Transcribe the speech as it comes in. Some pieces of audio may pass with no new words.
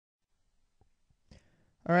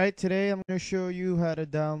Alright, today I'm going to show you how to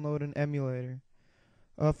download an emulator.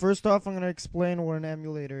 First off, I'm going to explain what an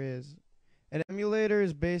emulator is. An emulator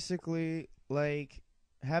is basically like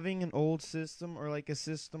having an old system or like a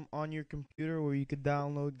system on your computer where you could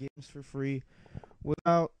download games for free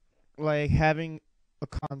without like having a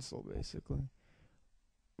console basically.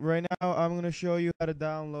 Right now, I'm going to show you how to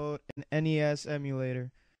download an NES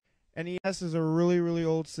emulator. NES is a really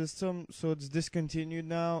old system, so it's discontinued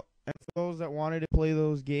now. And for those that wanted to play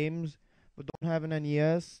those games but don't have an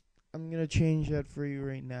NES, I'm going to change that for you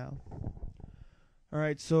right now.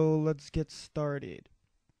 Alright, so let's get started.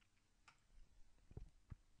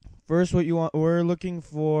 First, we're looking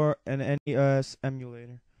for an NES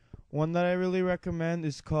emulator. One that I really recommend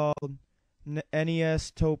is called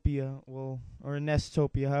NES Topia, or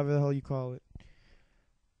Nestopia, however the hell you call it.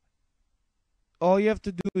 All you have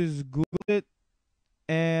to do is Google it,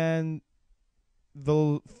 and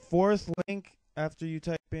the fourth link after you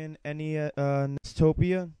type in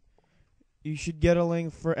Nestopia, you should get a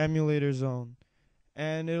link for Emulator Zone.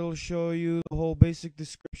 And it'll show you the whole basic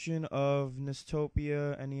description of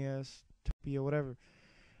Nestopia, NES, Topia, whatever.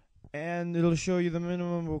 And it'll show you the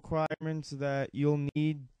minimum requirements that you'll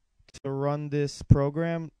need to run this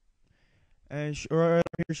program. And right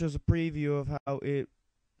here shows a preview of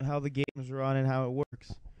how the games run and how it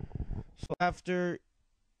works. So after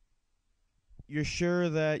you're sure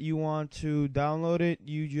that you want to download it,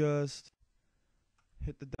 you just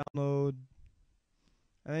hit the download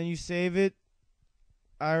and then you save it.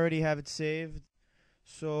 I already have it saved,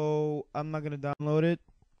 so I'm not going to download it.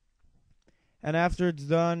 And after it's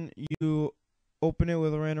done, you open it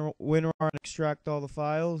with WinRAR and extract all the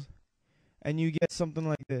files, and you get something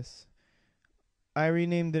like this. I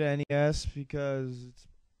renamed it NES because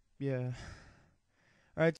yeah.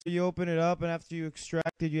 Alright, so you open it up, and after you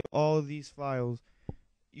extract it, you have all of these files.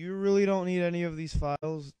 You really don't need any of these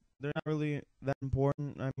files. They're not really that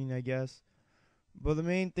important, I guess. But the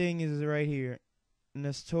main thing is right here.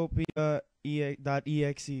 Nestopia.exe,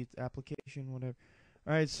 it's application, whatever.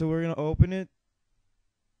 Alright, so we're going to open it.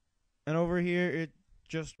 And over here, it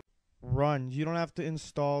just runs. You don't have to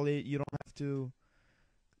install it. You don't have to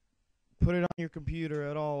put it on your computer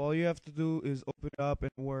at all. All you have to do is open it up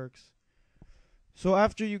and it works. So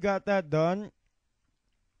after you got that done,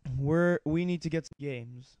 we need to get some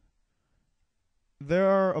games. There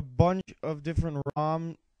are a bunch of different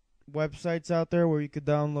ROM websites out there where you could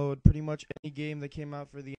download pretty much any game that came out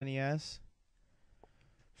for the NES.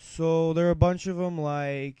 So there are a bunch of them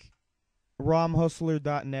like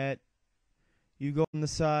romhustler.net. You go on the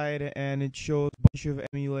side and it shows a bunch of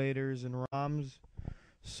emulators and ROMs.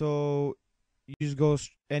 So you just go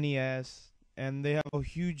NES and they have a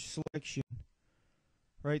huge selection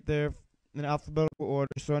right there in alphabetical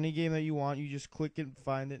order. So any game that you want, you just click it,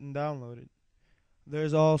 find it, and download it.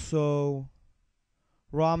 There's also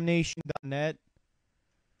romnation.net.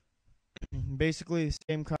 Basically the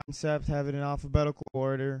same concept, have it in alphabetical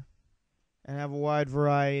order and have a wide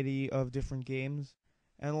variety of different games.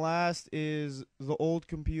 And last is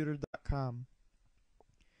theoldcomputer.com.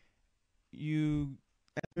 You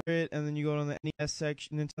enter it and then you go to the NES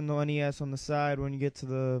section, Nintendo NES on the side when you get to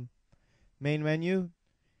the main menu.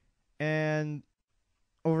 And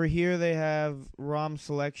over here they have ROM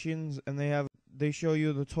selections, and they show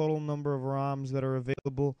you the total number of ROMs that are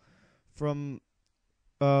available from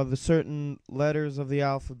the certain letters of the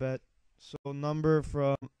alphabet. So number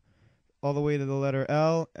from all the way to the letter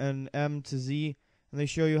L and M to Z, and they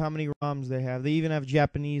show you how many ROMs they have. They even have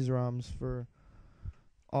Japanese ROMs for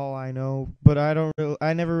all I know, but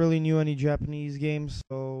I never really knew any Japanese games,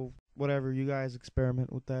 so whatever, you guys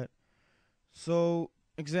experiment with that. So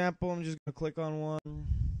example, I'm just going to click on one.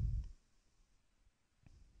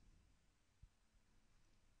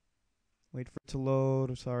 Wait for it to load.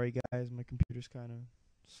 I'm sorry, guys. My computer's kind of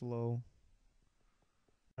slow.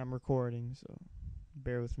 I'm recording, so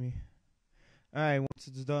bear with me. Alright, once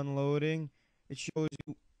it's done loading, it shows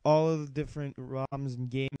you all of the different ROMs and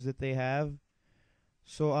games that they have.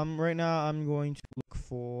 So right now I'm going to look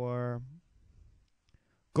for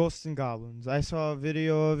Ghosts and Goblins. I saw a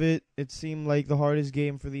video of it. It seemed like the hardest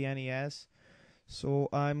game for the NES. So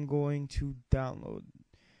I'm going to download.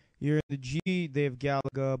 You're in the G, they have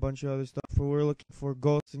Galaga, a bunch of other stuff. But we're looking for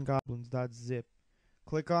Ghosts and Goblins.zip.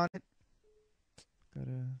 Click on it.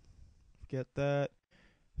 Gotta forget that.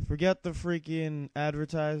 Forget the freaking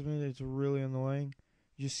advertisement. It's really annoying.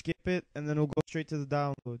 You skip it, and then it'll go straight to the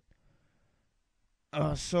download.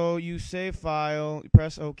 So you save file, you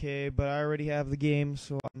press OK, but I already have the game,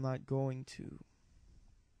 so I'm not going to.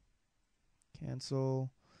 Cancel.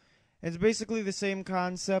 It's basically the same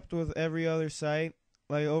concept with every other site.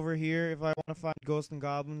 Like over here, if I want to find Ghosts and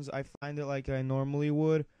Goblins, I find it like I normally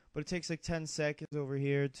would, but it takes like 10 seconds over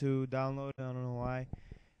here to download. I don't know why.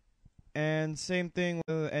 And same thing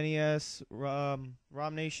with NES,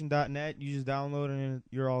 ROMNation.net. You just download and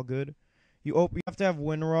you're all good. You have to have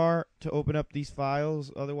WinRAR to open up these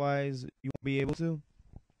files, otherwise you won't be able to.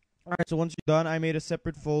 All right, so once you're done, I made a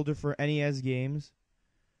separate folder for NES games.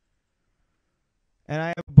 And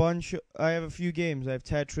I have a few games. I have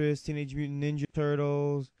Tetris, Teenage Mutant Ninja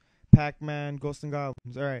Turtles, Pac-Man, Ghosts and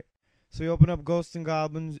Goblins. All right. So you open up Ghosts and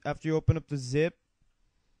Goblins. After you open up the zip,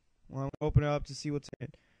 well, I'm going to open it up to see what's in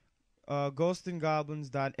it.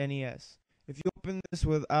 Ghostandgoblins.nes. If you open this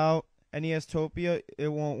without NEStopia, it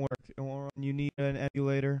won't work. It won't run. You need an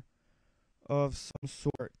emulator of some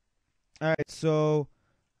sort. All right. So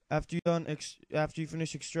after you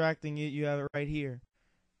finish extracting it, you have it right here.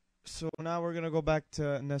 So now we're going to go back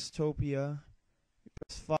to Nestopia. You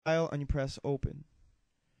press File and you press Open.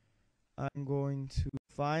 I'm going to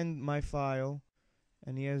find my file,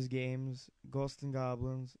 NES Games, Ghosts and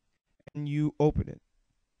Goblins, and you open it.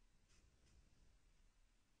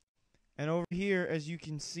 And over here, as you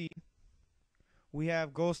can see, we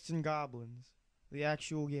have Ghosts and Goblins, the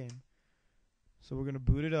actual game. So we're going to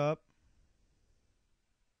boot it up.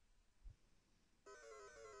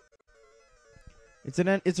 It's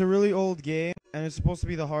a really old game, and it's supposed to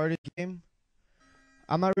be the hardest game.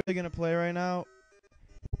 I'm not really going to play right now.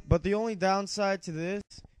 But the only downside to this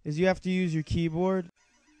is you have to use your keyboard.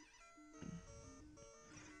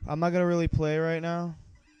 I'm not going to really play right now.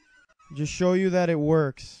 Just show you that it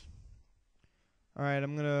works. Alright,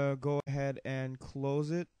 I'm going to go ahead and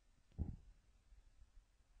close it.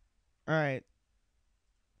 Alright.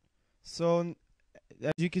 So,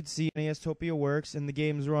 as you can see, NEStopia works and the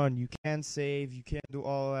games run. You can save, you can do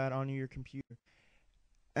all of that on your computer.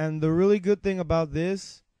 And the really good thing about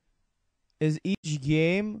this is each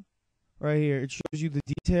game, right here, it shows you the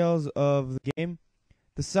details of the game.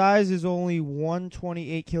 The size is only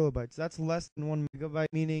 128 kilobytes. That's less than 1 megabyte,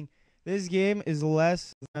 meaning this game is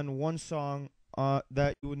less than one song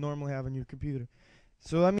that you would normally have on your computer.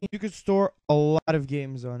 So that means you could store a lot of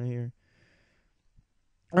games on here.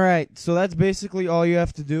 Alright, so that's basically all you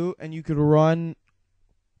have to do, and you could run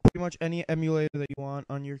pretty much any emulator that you want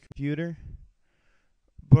on your computer.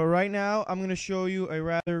 But right now, I'm going to show you a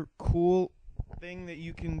rather cool thing that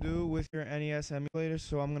you can do with your NES emulator,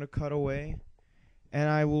 so I'm going to cut away, and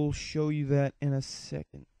I will show you that in a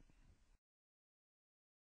second.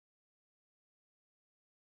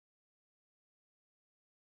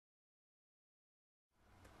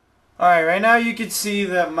 Alright, right now you can see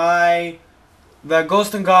that that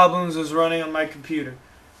Ghosts and Goblins is running on my computer.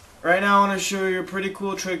 Right now I want to show you a pretty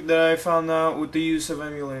cool trick that I found out with the use of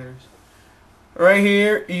emulators. Right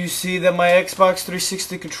here you see that my Xbox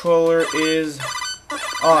 360 controller is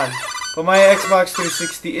on, but my Xbox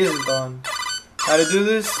 360 isn't on. How to do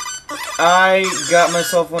this? I got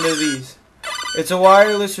myself one of these. It's a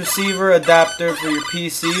wireless receiver adapter for your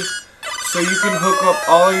PC, so you can hook up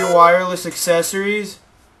all your wireless accessories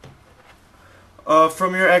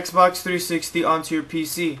from your Xbox 360 onto your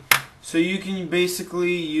PC. So you can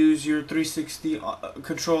basically use your 360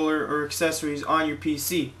 controller or accessories on your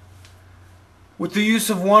PC. With the use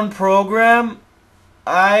of one program,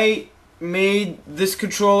 I made this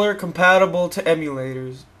controller compatible to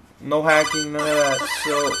emulators. No hacking, none of that.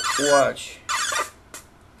 So watch.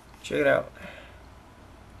 Check it out.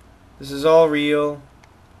 This is all real.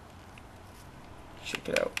 Check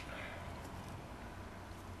it out.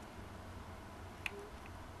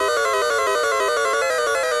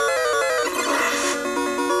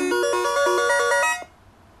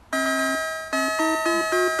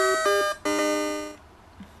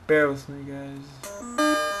 Bear with me, guys.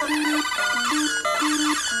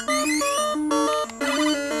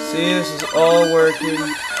 See, this is all working.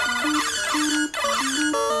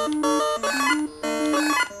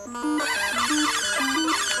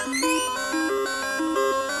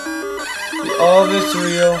 All of it's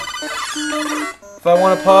real. If I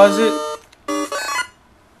want to pause it,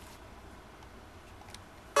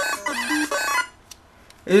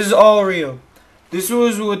 this is all real. This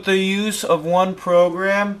was with the use of one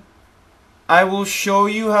program. I will show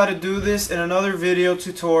you how to do this in another video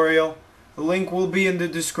tutorial. The link will be in the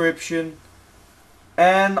description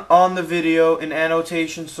and on the video in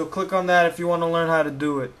annotation, so click on that if you want to learn how to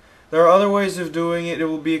do it. There are other ways of doing it. It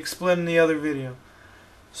will be explained in the other video.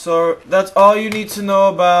 So that's all you need to know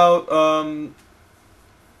about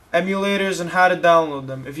emulators and how to download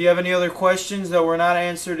them. If you have any other questions that were not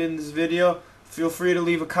answered in this video, feel free to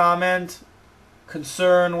leave a comment,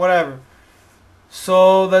 concern, whatever.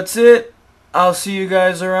 So that's it. I'll see you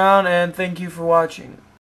guys around, and thank you for watching.